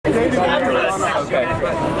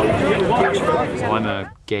Well, I'm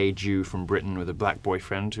a gay Jew from Britain with a black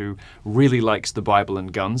boyfriend who really likes the Bible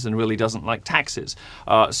and guns and really doesn't like taxes.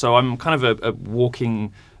 So I'm kind of a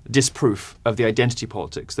walking disproof of the identity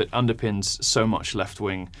politics that underpins so much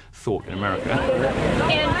left-wing thought in America.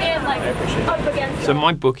 And like up against. So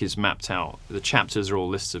my book is mapped out. The chapters are all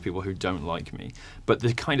lists of people who don't like me. But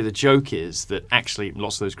the joke is that actually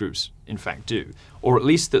lots of those groups in fact do, or at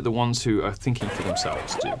least that the ones who are thinking for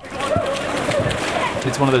themselves do.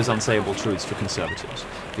 It's one of those unsayable truths for conservatives,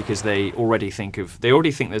 because they already think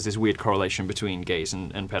there's this weird correlation between gays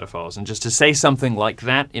and pedophiles, and just to say something like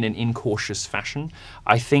that in an incautious fashion,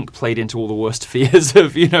 I think played into all the worst fears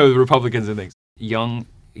of, the Republicans and things. Young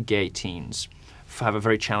gay teens have a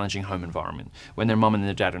very challenging home environment when their mum and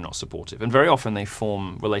their dad are not supportive, and very often they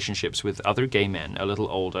form relationships with other gay men a little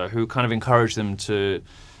older who kind of encourage them to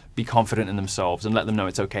be confident in themselves and let them know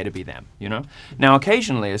it's okay to be them, Now,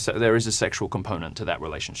 occasionally there is a sexual component to that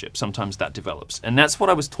relationship. Sometimes that develops. And that's what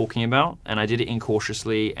I was talking about, and I did it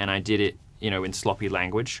incautiously, and I did it, in sloppy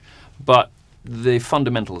language. But the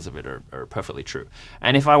fundamentals of it are perfectly true.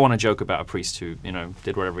 And if I want to joke about a priest who,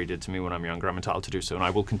 did whatever he did to me when I'm younger, I'm entitled to do so, and I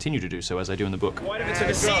will continue to do so, as I do in the book. So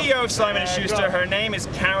the CEO of Simon & Schuster, her name is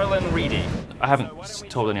Carolyn Reedy. I haven't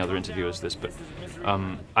told any other interviewers this, but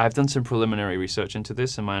I've done some preliminary research into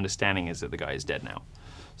this, and my understanding is that the guy is dead now.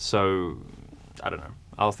 So, I don't know.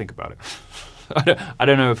 I'll think about it. I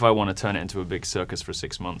don't know if I want to turn it into a big circus for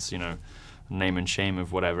 6 months, name and shame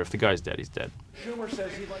of whatever. If the guy's dead, he's dead.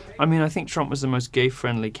 I think Trump was the most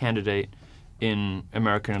gay-friendly candidate in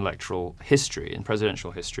American electoral history, in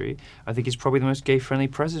presidential history. I think he's probably the most gay-friendly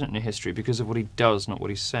president in history because of what he does, not what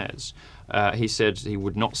he says. He said he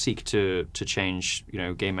would not seek to change,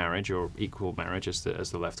 gay marriage or equal marriage, as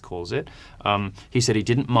the left calls it. He said he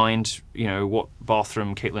didn't mind, what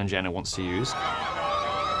bathroom Caitlyn Jenner wants to use.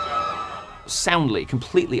 Soundly,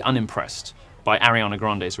 completely unimpressed by Ariana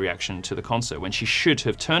Grande's reaction to the concert, when she should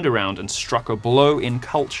have turned around and struck a blow in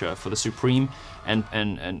culture for the supreme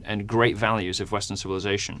and great values of Western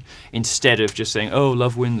civilization, instead of just saying, oh,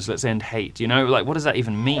 love wins, let's end hate. What does that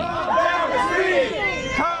even mean?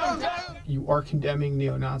 You are condemning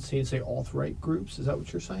neo-Nazi and, say, alt-right groups? Is that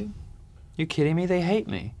what you're saying? You kidding me? They hate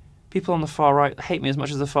me. People on the far right hate me as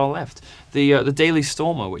much as the far left. The Daily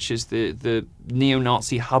Stormer, which is the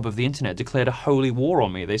neo-Nazi hub of the internet, declared a holy war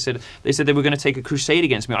on me. They said they were going to take a crusade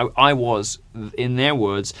against me. I was, in their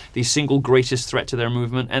words, the single greatest threat to their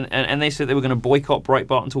movement, and they said they were going to boycott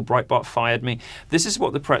Breitbart until Breitbart fired me. This is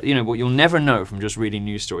what what you'll never know from just reading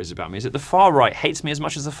news stories about me, is that the far right hates me as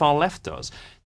much as the far left does.